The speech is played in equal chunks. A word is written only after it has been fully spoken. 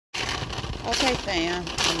Okay, fam.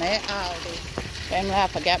 I'm at Aldi. Family, I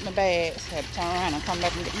forgot my bags. Had to turn around and come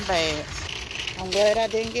back and get my bags. I'm glad I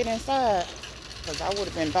didn't get inside, because I would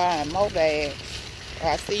have been buying more bags.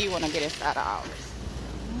 I'll see you when I get inside of Aldi.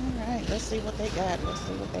 Alright, let's see what they got. Let's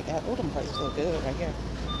see what they got. Oh, them prices look good right here.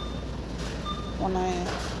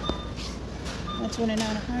 $1.29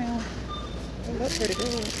 a pound. They look pretty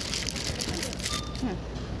good.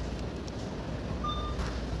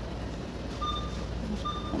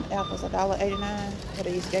 Apples $1.89 for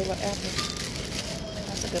these Gala apples.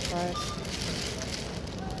 That's a good price.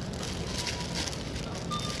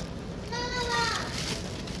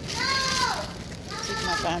 See if I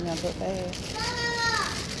can find me a good bag.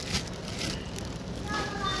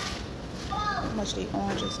 How much these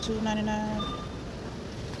oranges? $2.99.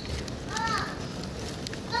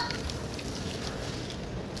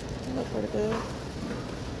 They look pretty good.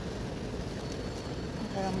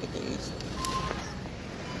 Okay, I'm gonna get these.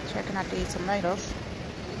 Checking out these tomatoes.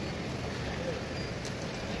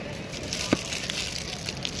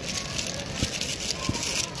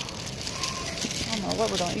 I don't know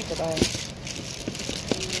what we're gonna eat today.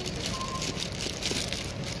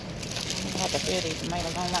 I'm gonna have to fill these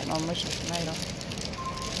tomatoes. I don't like no mushy tomatoes.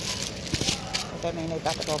 But that means they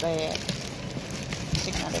about to go bad.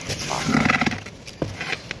 Checking out this box.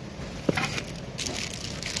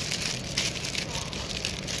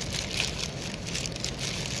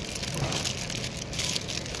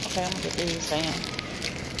 Okay, I'm gonna get these down.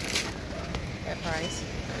 That price.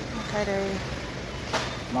 Okay, they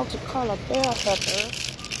multicolor bell peppers.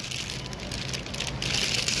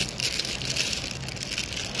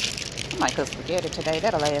 I might cook spaghetti today.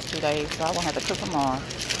 That'll last 2 days, so I won't have to cook tomorrow.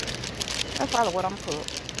 That's probably what I'm cooking.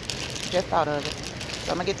 Just thought of it.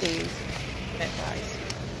 So I'm gonna get these. That price.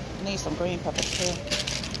 I need some green peppers too.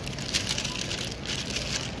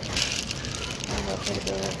 They look pretty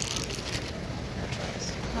good.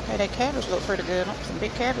 Okay, that cabbage look pretty good. Some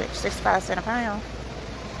big cabbage, 65 cents a pound.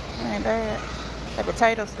 That ain't bad. The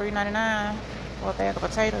potatoes, $3.99 for a bag of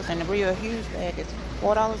potatoes, and the real huge bag is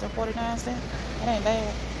 $4.49. That ain't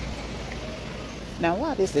bad. Now,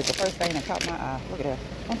 why this is the first thing that caught my eye? Look at that.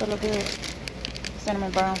 Don't that look good?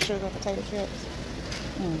 Cinnamon brown sugar potato chips.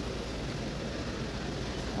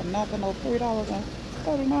 I'm not gonna know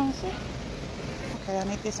 $3.39. Okay, I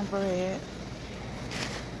need this some bread.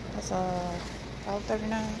 That's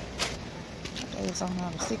 $1.39. It's on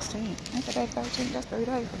 16. Ain't that 13? That's 3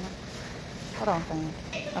 days from now. Hold on, fam.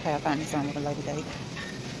 Okay, I found me something with a lady date.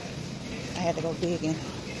 I had to go digging.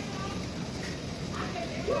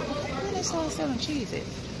 Where they start selling cheeses?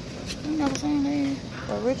 You never seen these?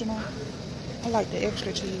 The original. I like the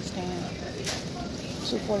extra cheese stand.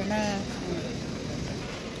 $2.49. I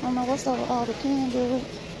don't know what's up with all the canned goods.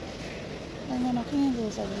 Ain't got no canned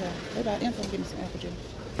goods over here. They got info getting some apple juice.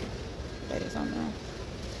 That is on there.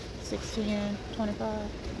 $16.25. I'm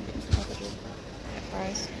getting some apple juice. That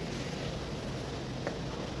price.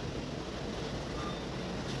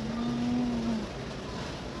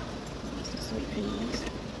 Some sweet peas.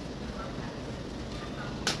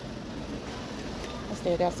 I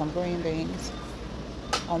still got some green beans.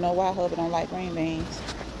 I don't know why hubby don't like green beans.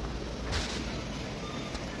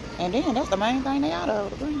 And then that's the main thing they out of,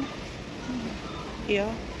 the green.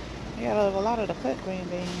 Yeah. They out of a lot of the cut green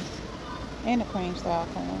beans. And the cream style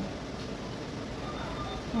corn.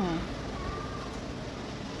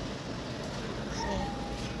 So,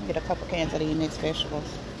 get a couple cans of these mixed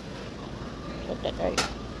vegetables. Check that date.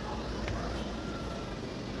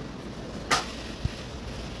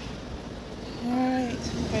 Alright.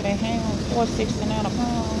 Okay, they ham $4.69 a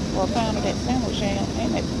pound. For a pound of that sandwich ham.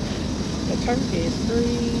 And that, the turkey is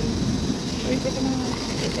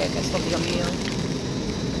 $3.59. That's gonna be a meal.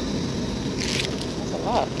 That's a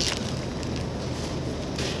lot.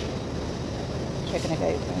 Checking the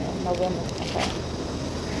date for November. Okay.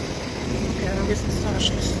 Okay, I'll get some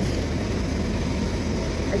sausages.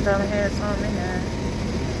 They probably had some in there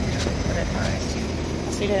for that price. I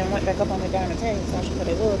see they went back up on the diamond tag sausage, but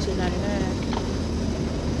they were $2.99.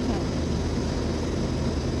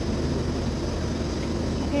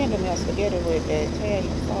 I can do me a spaghetti with the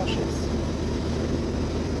Italian sausages.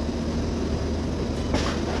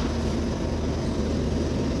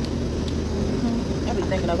 I be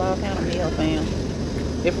thinking of all kind of meal, fam.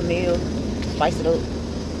 Different meals, spice it up.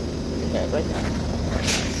 Okay, right now.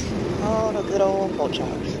 Oh, the good old pork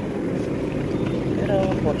chops. Good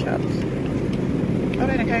old pork chops. Oh,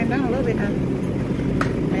 they done came down a little bit now.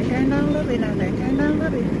 They came down a little bit now. They came down a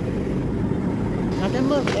little bit. Not that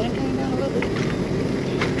much, but they done came down a little bit.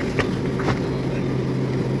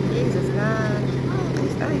 Jesus, God. Oh,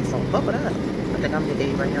 these things so buckled up. I think I'm gonna get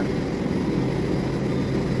these right here.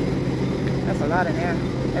 I a lot in there.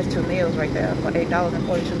 That's 2 meals right there for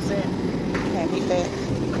 $8.42. Can't beat that.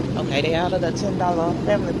 Okay, they out of the $10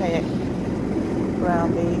 family pack.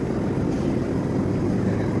 Ground beef.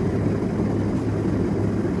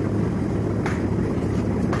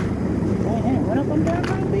 Dang, it went up on damn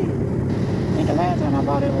ground beef. I think the last time I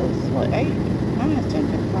bought it was, what, 8? Mine is 10.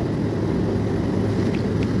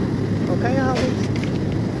 Okay, Aldi.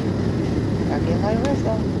 Gotta get like the rest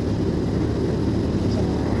though. So,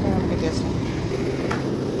 I'm gonna get this one.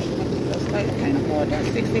 I can't afford that.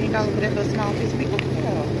 $16 for that little small piece of meat. Yeah.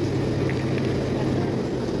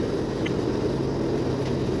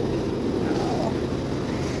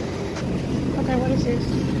 Okay, what is this?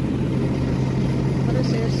 What is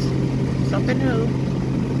this? Something new.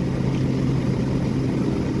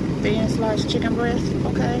 Thin sliced chicken breast.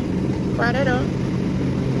 Okay. Fry that up.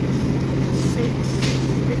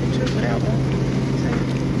 $6.52 for that one.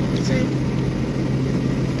 See?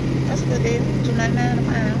 That's a good deal. $2.99 a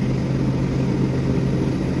pound.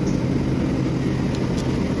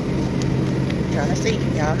 Trying to see.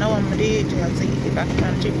 Y'all know I'm gonna dig. Trying to see if I can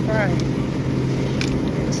find a chicken fry.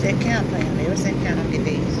 Every cent count, man. Every cent count, I'm gonna get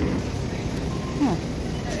these.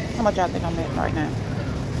 How much y'all think I'm at right now?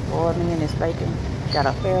 Boy, me and this bacon got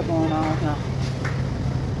a fair going on here.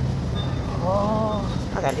 Oh,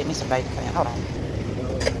 I gotta get me some bacon, fam. Hold on.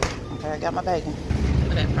 Okay, I got my bacon.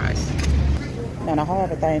 Look at that price. Now the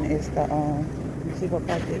harder thing is the you see what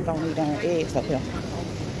price they don't need on eggs up here.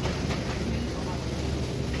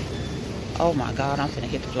 Oh my God, I'm finna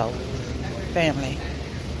hit the floor. Family.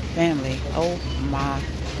 Oh my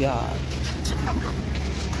God.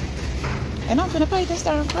 And I'm finna pay this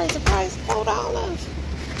darn crazy price, $4.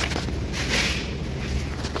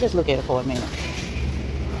 Just look at it for a minute.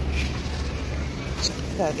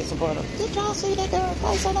 Gotta get some butter. Did y'all see that darn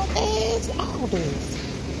price on those eggs? All this.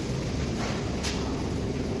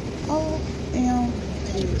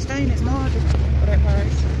 OMG. Stain is margin for that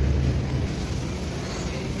price.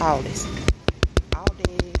 All this.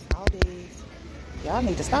 Y'all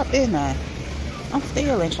need to stop this now. I'm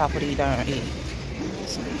still in shop with these darn eggs.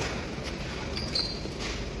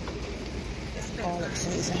 It's garlic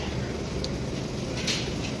season.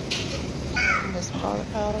 This garlic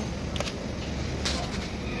powder.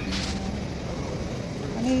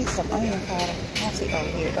 I need some onion powder. I don't see it over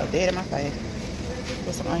here. It go dead in my face.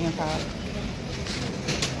 Get some onion powder.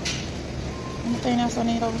 Anything else I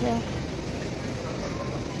need over here?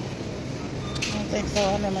 I don't think so. I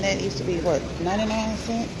remember that used to be, what, 99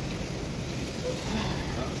 cents?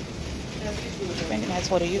 I think that's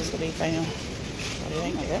what it used to be, fam. But it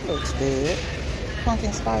ain't, that looks good.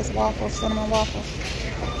 Pumpkin spice waffles, cinnamon waffles.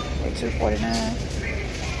 They're $2.49.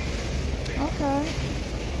 Okay.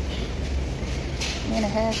 And the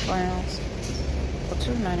hash browns for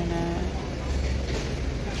 $2.99.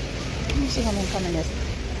 Let me see how many come in this.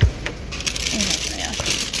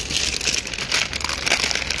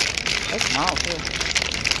 It's small too.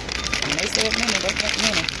 And they said many, that's not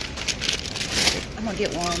many. I'm gonna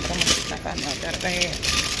get one, but I'm gonna see if I find out that bad.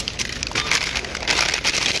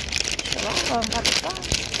 Well, all of them got the stuff.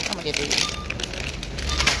 I'm gonna get these.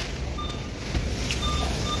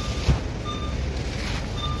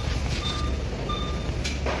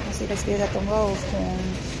 I see they still got them rose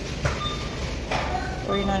cones.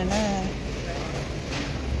 $3.99.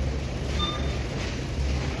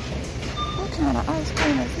 What kind of ice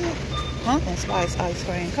cream is this? Pumpkin spice ice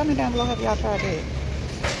cream. Comment down below, have y'all tried that?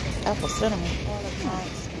 Apple cinnamon.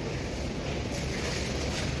 Nice.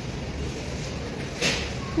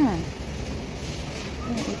 I'm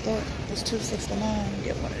gonna eat that. It's $2.69.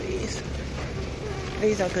 Get one of these.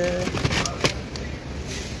 These are good.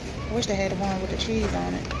 I wish they had the one with the cheese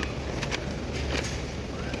on it.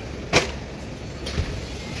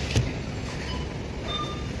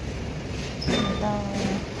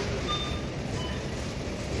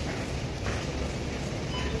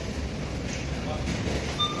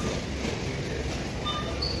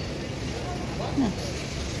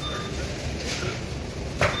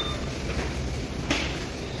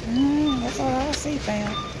 That's all I see,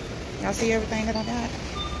 fam. Y'all see everything that I got?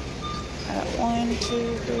 I got 1,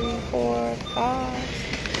 2, 3, 4, 5.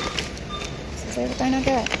 That's everything I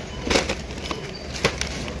got.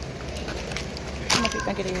 How much do you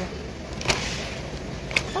think it is?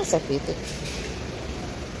 I say 50.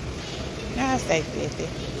 I say 50.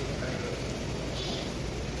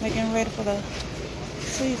 Making ready for the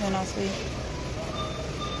season, I see.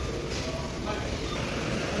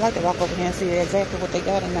 I like to walk over here and see exactly what they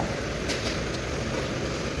got in there.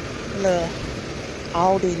 Little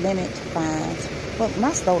Aldi limit finds. But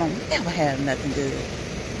my store don't never have nothing good.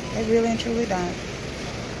 They really and truly don't.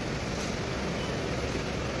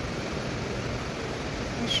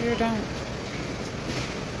 sure don't.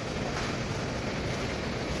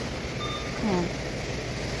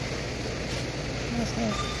 What's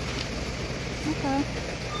this? Okay.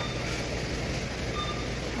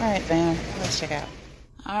 Alright, fam. Let's check out.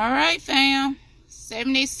 Alright, fam.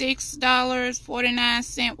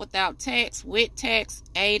 $76.49 without tax. With tax,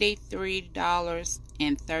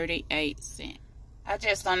 $83.38. I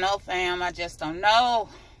just don't know, fam. I just don't know.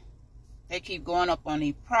 They keep going up on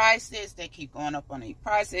these prices. They keep going up on these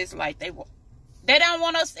prices like they don't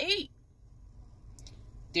want us to eat.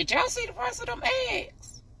 Did y'all see the price of them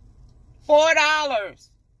eggs? $4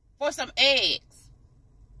 for some eggs.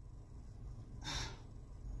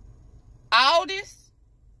 Aldi's.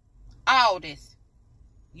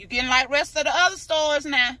 You getting like rest of the other stores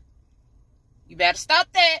now. You better stop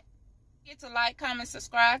that. Get to like, comment,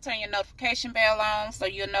 subscribe, turn your notification bell on so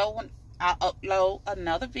you'll know when I upload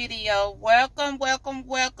another video. Welcome, welcome,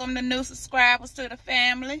 welcome the new subscribers to the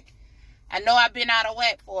family. I know I've been out of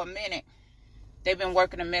whack for a minute. They've been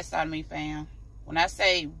working a mess out of me, fam. When I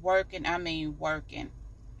say working, I mean working.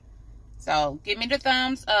 So, give me the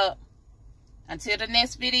thumbs up. Until the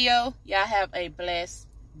next video, y'all have a blessed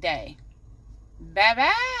day.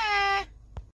 Bye-bye.